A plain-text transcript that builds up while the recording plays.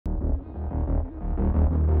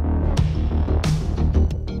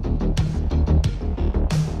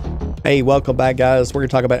Hey, welcome back, guys. We're going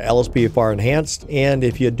to talk about LSPDFR Enhanced, and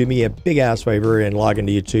if you'd do me a big ass favor and log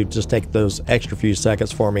into YouTube, just take those extra few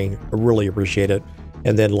seconds for me. I really appreciate it.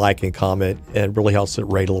 And then like and comment. It really helps it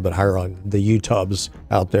rate a little bit higher on the YouTubes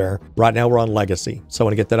out there. Right now we're on Legacy, so I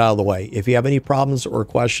want to get that out of the way. If you have any problems or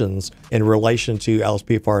questions in relation to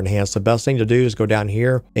LSPDFR Enhanced, the best thing to do is go down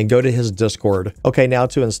here and go to his Discord. Okay, now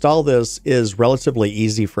to install this is relatively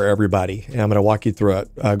easy for everybody, and I'm going to walk you through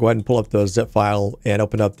it. Go ahead and pull up the zip file and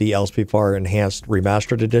open up the LSPDFR Enhanced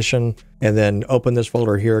Remastered Edition, and then open this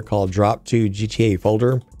folder here called Drop to GTA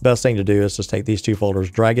folder. Best thing to do is just take these two folders,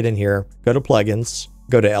 drag it in here, go to Plugins,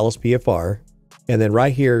 go to LSPDFR, and then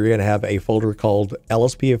right here, you're going to have a folder called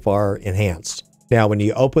LSPDFR Enhanced. Now, when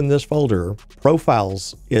you open this folder,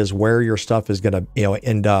 Profiles is where your stuff is going to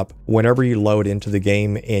end up whenever you load into the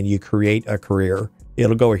game and you create a career.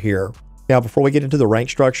 It'll go here. Now, before we get into the rank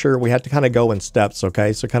structure, we have to kind of go in steps,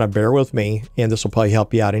 okay? So kind of bear with me, and this will probably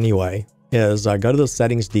help you out anyway, is go to the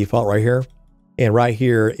settings default right here. And right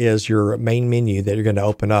here is your main menu that you're going to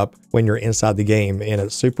open up when you're inside the game. And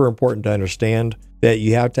it's super important to understand that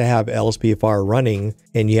you have to have LSPDFR running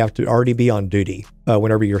and you have to already be on duty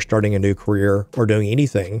whenever you're starting a new career or doing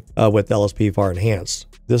anything with LSPDFR Enhanced.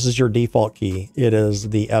 This is your default key. It is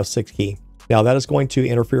the F6 key. Now that is going to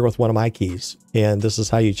interfere with one of my keys, and this is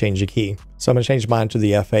how you change the key. So I'm going to change mine to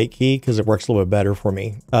the F8 key because it works a little bit better for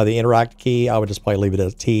me. The interact key, I would just probably leave it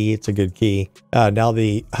as T. It's a good key. Now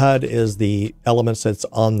the HUD is the elements that's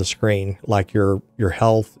on the screen, like your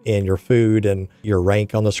health and your food and your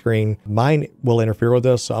rank on the screen. Mine will interfere with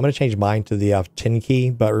this, so I'm going to change mine to the F10 key,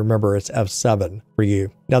 but remember it's F7 for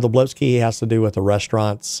you. Now the blips key has to do with the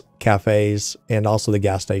restaurants, cafes, and also the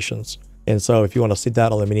gas stations. And so if you want to see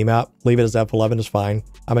that on the mini map, leave it as F11 is fine.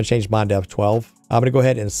 I'm going to change mine to F12. I'm going to go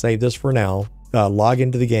ahead and save this for now. Log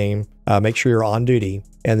into the game, make sure you're on duty,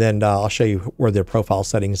 and then I'll show you where the profile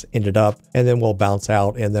settings ended up, and then we'll bounce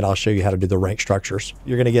out, and then I'll show you how to do the rank structures.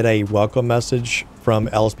 You're going to get a welcome message from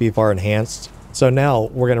LSPDFR Enhanced. So now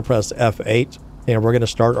we're going to press F8, and we're going to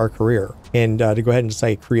start our career. And to go ahead and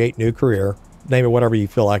say create new career, name it whatever you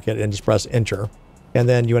feel like it, and just press enter. And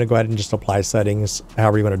then you want to go ahead and just apply settings,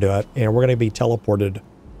 however you want to do it. And we're going to be teleported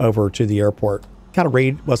over to the airport. Kind of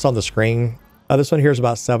read what's on the screen. This one here is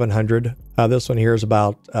about 700. This one here is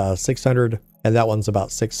about 600. And that one's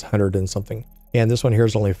about 600 and something. And this one here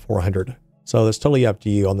is only 400. So it's totally up to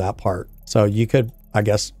you on that part. So you could, I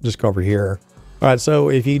guess, just go over here. All right, so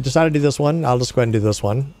if you decide to do this one, I'll just go ahead and do this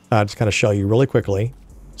one. Just kind of show you really quickly.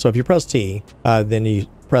 So if you press T, then you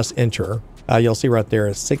press enter. You'll see right there,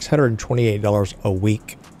 it's $628 a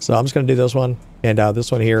week. So I'm just going to do this one. And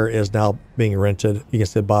this one here is now being rented. You can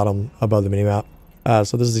see the bottom above the mini map.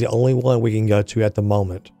 So this is the only one we can go to at the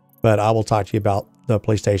moment. But I will talk to you about the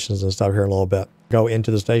PlayStations and stuff here in a little bit. Go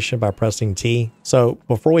into the station by pressing T. So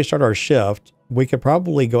before we start our shift, we could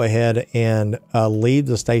probably go ahead and leave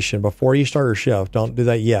the station before you start your shift. Don't do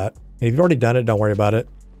that yet. And if you've already done it, don't worry about it.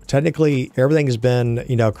 Technically, everything has been,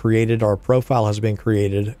 created. Our profile has been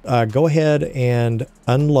created. Go ahead and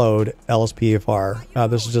unload LSPDFR.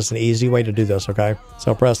 This is just an easy way to do this, okay?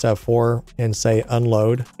 So press F4 and say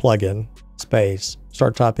unload plugin space.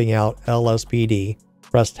 Start typing out LSPD.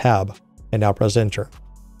 Press tab and now press enter.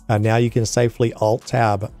 Now you can safely alt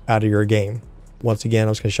tab out of your game. Once again,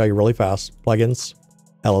 I'm just going to show you really fast. Plugins,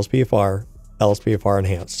 LSPDFR, LSPDFR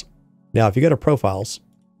Enhanced. Now, if you go to profiles,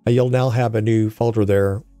 you'll now have a new folder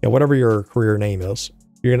there. And whatever your career name is,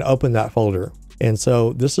 you're going to open that folder. And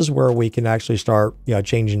so this is where we can actually start,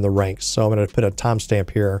 changing the ranks. So I'm going to put a timestamp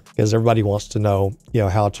here because everybody wants to know,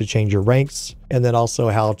 how to change your ranks and then also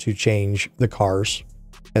how to change the cars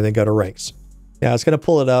and then go to ranks. Now it's going to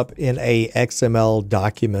pull it up in a XML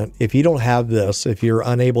document. If you don't have this, if you're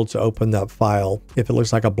unable to open that file, if it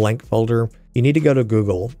looks like a blank folder, you need to go to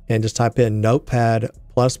Google and just type in Notepad++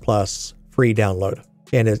 free download.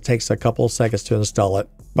 And it takes a couple of seconds to install it.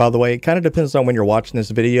 By the way, it kind of depends on when you're watching this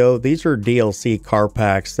video. These are DLC car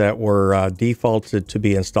packs that were defaulted to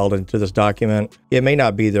be installed into this document. It may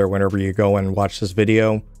not be there whenever you go and watch this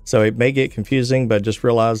video. So it may get confusing, but just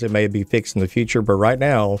realize it may be fixed in the future. But right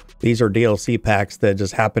now, these are DLC packs that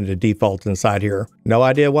just happen to default inside here. No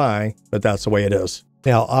idea why, but that's the way it is.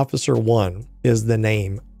 Now, Officer 1 is the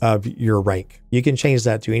name of your rank. You can change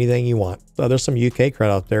that to anything you want. So there's some UK cred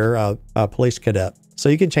out there, police cadet. So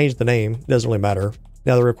you can change the name, it doesn't really matter.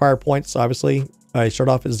 Now the required points, obviously, you start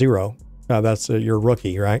off at 0. That's your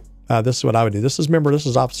rookie, right? This is what I would do. This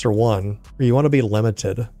is Officer 1, where you want to be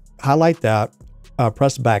limited. Highlight that,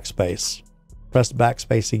 press backspace. Press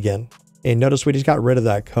backspace again. And notice we just got rid of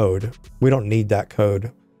that code. We don't need that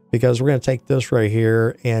code because we're going to take this right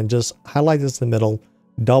here and just highlight this in the middle,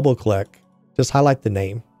 double click, just highlight the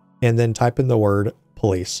name. and then type in the word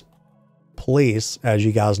police. Police, as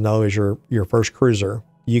you guys know, is your first cruiser.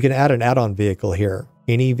 You can add an add-on vehicle here.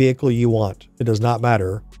 Any vehicle you want. It does not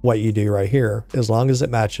matter what you do right here, as long as it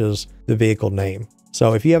matches the vehicle name.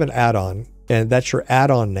 So if you have an add-on, and that's your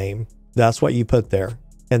add-on name, that's what you put there.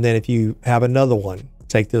 And then if you have another one,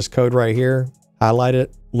 take this code right here, highlight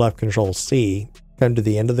it, left Control C, come to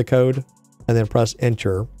the end of the code, and then press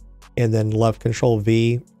enter, and then left Control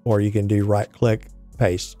V, or you can do right click,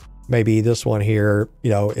 paste. Maybe this one here,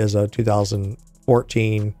 is a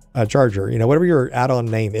 2014 Charger. Whatever your add-on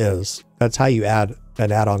name is, that's how you add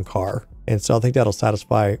an add-on car. And so I think that'll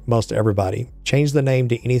satisfy most everybody. Change the name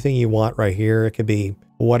to anything you want right here. It could be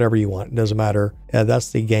whatever you want. It doesn't matter.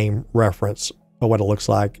 That's the game reference of what it looks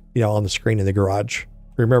like, on the screen in the garage.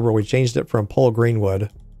 Remember, we changed it from Pole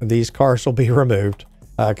Greenwood. These cars will be removed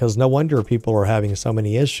because no wonder people are having so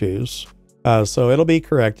many issues. So it'll be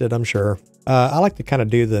corrected, I'm sure. I like to kind of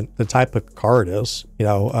do the type of car it is.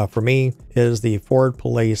 For me, it is the Ford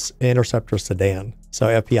Police Interceptor Sedan. So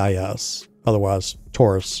FPIS, otherwise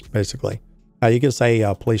Taurus, basically. You could say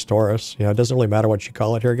Police Taurus. It doesn't really matter what you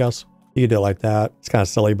call it here, guys. You can do it like that. It's kind of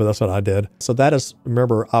silly, but that's what I did. So that is,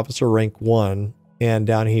 remember, Officer Rank 1. And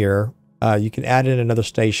down here, you can add in another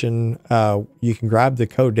station. You can grab the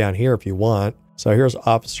code down here if you want. So here's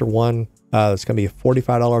Officer 1. It's going to be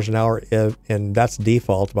 $45 an hour, and that's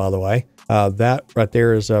default, by the way. That right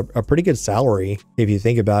there is a pretty good salary if you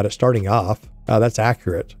think about it starting off. That's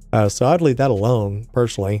accurate. So I'd leave that alone,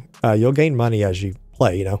 personally. You'll gain money as you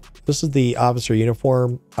play, This is the officer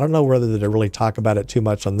uniform. I don't know whether to really talk about it too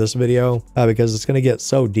much on this video because it's going to get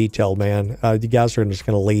so detailed, man. You guys are just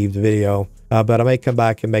going to leave the video, but I may come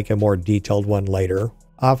back and make a more detailed one later.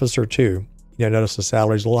 Officer 2. Notice the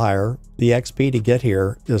salary's a little higher. The XP to get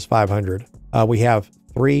here is 500. We have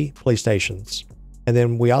 3 police stations. And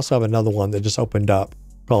then we also have another one that just opened up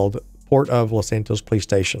called Port of Los Santos Police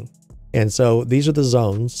Station. And so these are the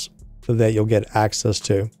zones that you'll get access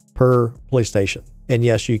to per police station. And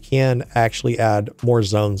yes, you can actually add more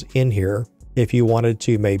zones in here if you wanted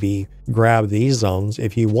to maybe grab these zones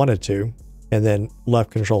if you wanted to. And then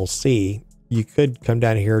left Control C, you could come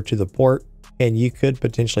down here to the port and you could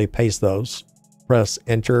potentially paste those. Press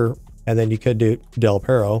enter, and then you could do Del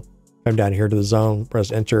Perro, come down here to the zone,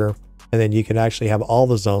 press enter, and then you can actually have all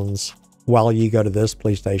the zones while you go to this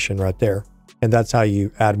police station right there. And that's how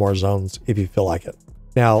you add more zones if you feel like it.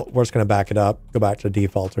 Now, we're just going to back it up, go back to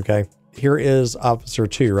default, okay? Here is Officer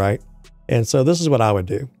 2, right? And so this is what I would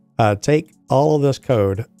do. Take all of this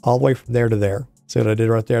code all the way from there to there. See what I did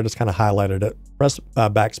right there? Just kind of highlighted it. Press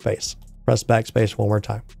backspace. Press backspace one more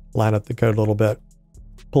time. Line up the code a little bit.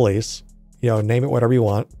 Police. Name it whatever you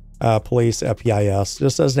want. Police, FPIS,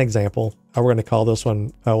 just as an example. We're going to call this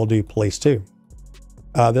one, we'll do Police 2.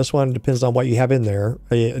 This one depends on what you have in there.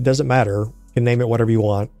 It doesn't matter. You can name it whatever you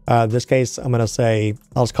want. In this case, I'm going to say,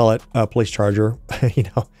 I'll just call it Police Charger.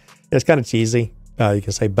 It's kind of cheesy. You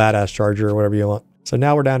can say Badass Charger or whatever you want. So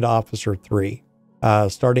now we're down to Officer 3.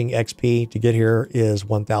 Starting XP to get here is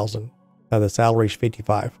 1,000. The salary is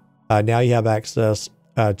 55. Now you have access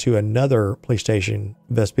to another police station,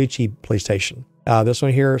 Vespucci Police Station. This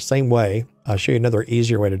one here, same way. I'll show you another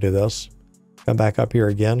easier way to do this. Come back up here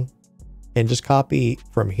again and just copy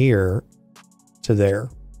from here to there.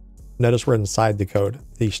 Notice we're inside the code.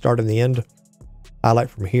 The start and the end, highlight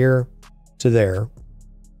from here to there.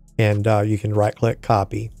 And you can right click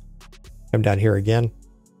copy. Come down here again.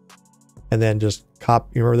 And then just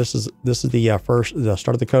copy. Remember, this is the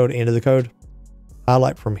start of the code, end of the code.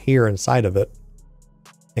 Highlight from here inside of it.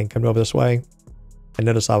 And come over this way. And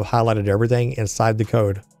notice I've highlighted everything inside the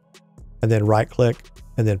code. And then right click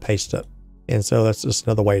and then paste it. And so that's just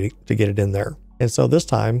another way to get it in there. And so this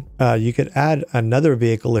time you could add another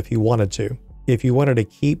vehicle if you wanted to. If you wanted to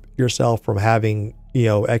keep yourself from having,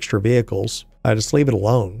 extra vehicles, just leave it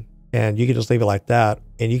alone. And you can just leave it like that.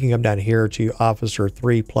 And you can come down here to Officer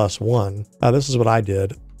 3+1. This is what I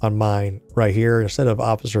did on mine right here. Instead of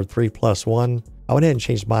Officer 3+1, I went ahead and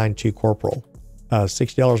changed mine to Corporal.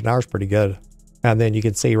 $60 an hour is pretty good. And then you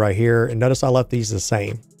can see right here, and notice I left these the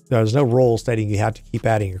same. There's no rule stating you have to keep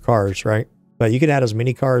adding your cars, right? But you can add as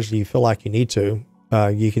many cars as you feel like you need to.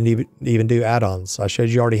 You can even do add-ons. I showed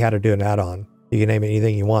you already how to do an add-on. You can name it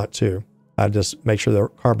anything you want to. Just make sure the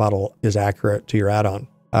car model is accurate to your add-on.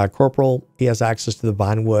 Corporal, he has access to the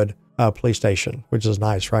Vinewood police station, which is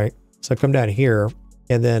nice, right? So come down here,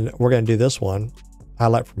 and then we're going to do this one.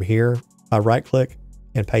 Highlight from here, right click,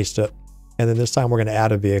 and paste it. And then this time we're going to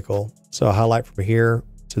add a vehicle. So highlight from here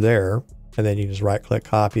to there, and then you just right click,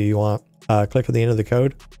 copy you want. Click at the end of the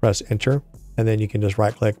code, press enter, and then you can just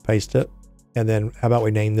right click, paste it. And then how about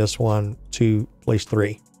we name this one to Police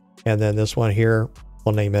 3. And then this one here,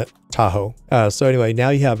 we'll name it Tahoe. So anyway, now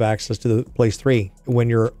you have access to the police 3 when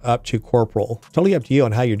you're up to corporal. Totally up to you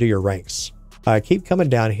on how you do your ranks. Keep coming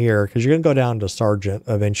down here because you're going to go down to sergeant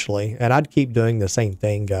eventually. And I'd keep doing the same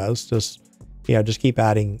thing, guys. Just, you know, just keep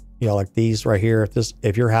adding, you know, like these right here.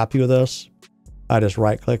 If you're happy with this, I just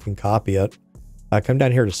right click and copy it. Come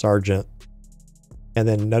down here to sergeant. And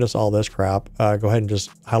then notice all this crap. Go ahead and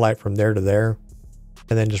just highlight from there to there.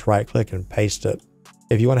 And then just right click and paste it.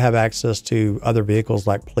 If you want to have access to other vehicles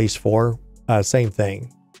like police 4, same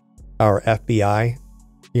thing. Or FBI,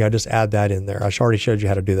 you know, just add that in there. I already showed you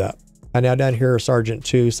how to do that. And now down here, Sergeant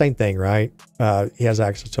 2, same thing, right? He has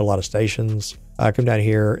access to a lot of stations. Come down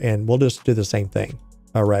here and we'll just do the same thing.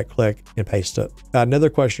 Right click and paste it. Another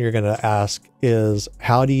question you're going to ask is,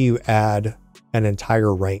 how do you add an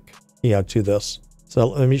entire rank, you know, to this? So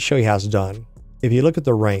let me show you how it's done. If you look at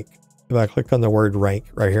the rank, if I click on the word rank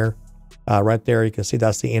right here, right there, you can see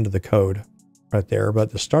that's the end of the code right there.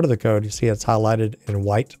 But the start of the code, you see it's highlighted in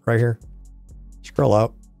white right here. Scroll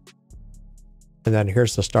up. And then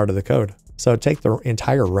here's the start of the code. So take the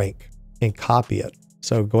entire rank and copy it.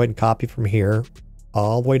 So go ahead and copy from here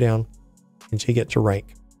all the way down until you get to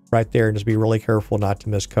rank right there. And just be really careful not to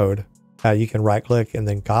miss code. You can right click and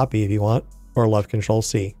then copy if you want, or left Control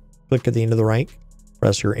C. Click at the end of the rank,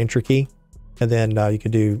 press your enter key, and then you can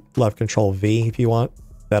do left Control V if you want.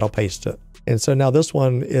 That'll paste it. And so now this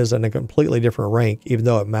one is in a completely different rank, even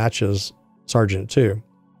though it matches Sergeant 2.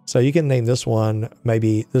 So you can name this one,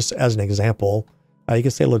 maybe this as an example, you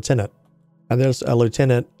can say lieutenant. And there's a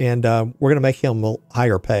lieutenant, and we're going to make him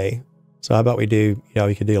higher pay. So how about we do, you know,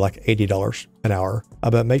 you could do like $80 an hour.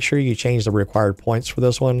 But make sure you change the required points for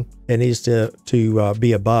this one. It needs to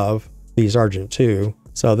be above the Sergeant 2.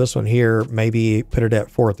 So this one here, maybe put it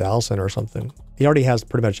at 4,000 or something. He already has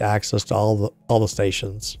pretty much access to all the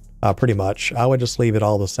stations. Pretty much. I would just leave it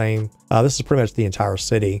all the same. This is pretty much the entire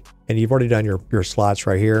city, and you've already done your slots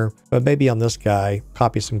right here. But maybe on this guy,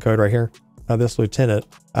 copy some code right here. This lieutenant,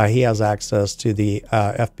 he has access to the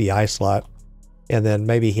FBI slot, and then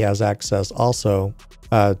maybe he has access also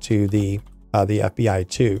to the FBI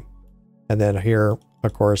too. And then here,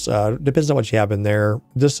 of course, depends on what you have in there.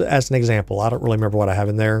 Just as an example, I don't really remember what I have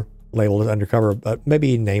in there. Labeled as undercover, but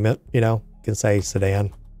maybe name it. You know, you can say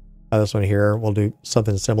sedan. This one here, we'll do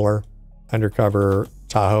something similar. Undercover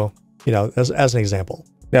Tahoe, you know, as an example.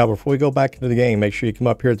 Now, before we go back into the game, make sure you come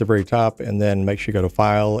up here at the very top and then make sure you go to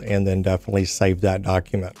File and then definitely save that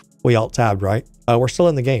document. We Alt-tabbed, right? We're still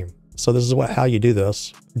in the game. So this is how you do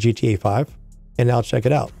this, GTA 5. And now check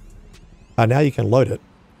it out. Now you can load it.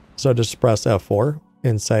 So just press F4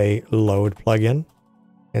 and say Load Plugin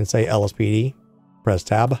and say LSPD. Press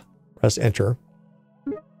Tab, press Enter.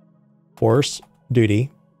 Force,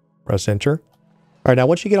 Duty. Press Enter. All right, now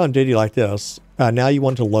once you get on duty like this, now you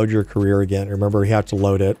want to load your career again. Remember, you have to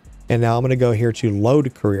load it. And now I'm going to go here to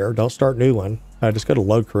Load Career. Don't start new one. Just go to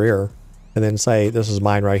Load Career and then say, this is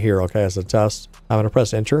mine right here, okay, as a test. I'm going to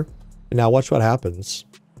press Enter. And now watch what happens.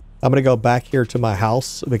 I'm going to go back here to my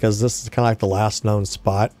house because this is kind of like the last known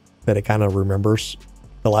spot that it kind of remembers.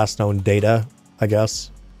 The last known data, I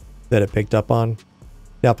guess, that it picked up on.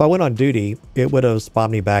 Now, if I went on duty, it would have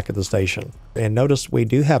spawned me back at the station. And notice we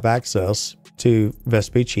do have access to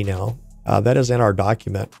Vespucci now. That is in our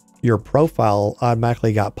document. Your profile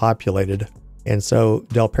automatically got populated. And so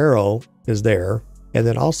Del Perro is there. And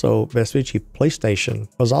then also Vespucci Police Station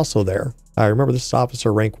was also there. I remember this is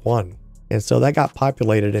officer rank 1. And so that got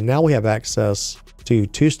populated. And now we have access to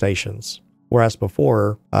 2 stations. Whereas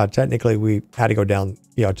before, technically we had to go down,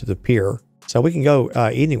 you know, to the pier. So we can go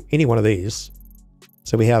any one of these.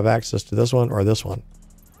 So we have access to this one or this one.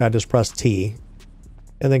 I just press T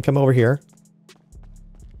and then come over here.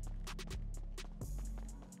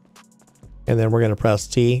 And then we're going to press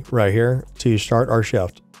T right here to start our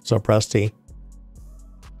shift. So press T.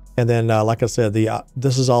 And then, like I said,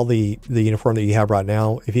 this is all the uniform that you have right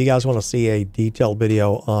now. If you guys want to see a detailed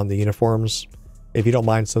video on the uniforms, if you don't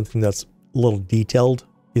mind something that's a little detailed,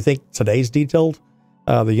 you think today's detailed,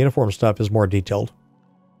 the uniform stuff is more detailed.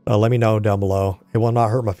 Let me know down below. It will not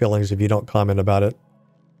hurt my feelings if you don't comment about it.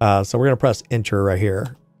 So we're going to press Enter right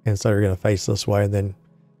here. And so you're going to face this way. And then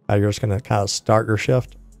you're just going to kind of start your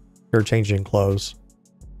shift. You're changing clothes.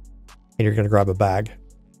 And you're going to grab a bag.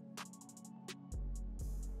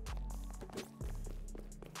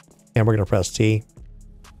 And we're going to press T.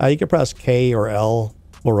 You can press K or L.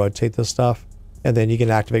 Will rotate this stuff. And then you can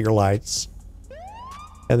activate your lights.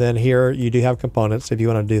 And then here you do have components if you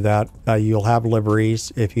want to do that. You'll have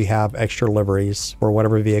liveries if you have extra liveries for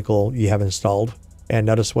whatever vehicle you have installed. And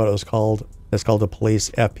notice what it was called. It's called the Police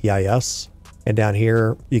FPIS. And down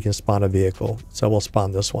here, you can spawn a vehicle. So we'll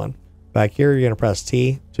spawn this one. Back here, you're gonna press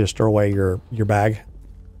T to store away your bag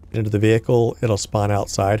into the vehicle. It'll spawn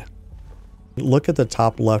outside. Look at the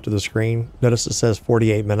top left of the screen. Notice it says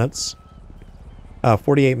 48 minutes.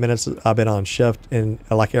 48 minutes I've been on shift, and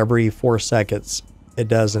like every 4 seconds, it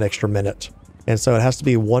does an extra minute. And so it has to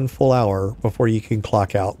be 1 full hour before you can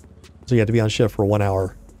clock out. So you have to be on shift for 1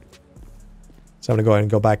 hour. So I'm gonna go ahead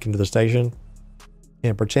and go back into the station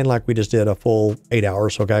and pretend like we just did a full 8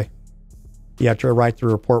 hours, okay? You have to write the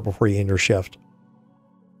report before you end your shift.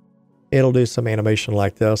 It'll do some animation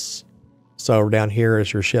like this. So down here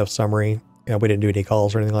is your shift summary. And we didn't do any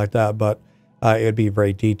calls or anything like that, but it would be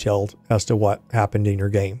very detailed as to what happened in your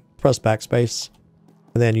game. Press backspace,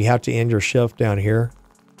 and then you have to end your shift down here.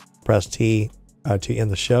 Press T to end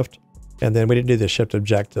the shift. And then we didn't do the shift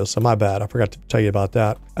objective, so my bad. I forgot to tell you about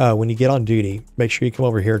that. When you get on duty, make sure you come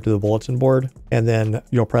over here to the bulletin board, and then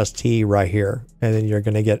you'll press T right here. And then you're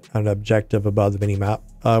gonna get an objective above the mini map.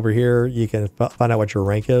 Over here, you can find out what your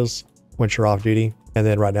rank is once you're off duty. And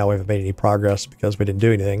then right now we haven't made any progress because we didn't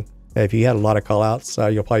do anything. If you had a lot of call outs,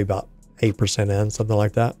 you'll probably about 8% in, something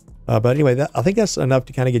like that. But anyway, I think that's enough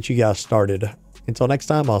to kind of get you guys started. Until next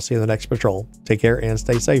time, I'll see you in the next patrol. Take care and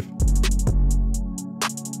stay safe.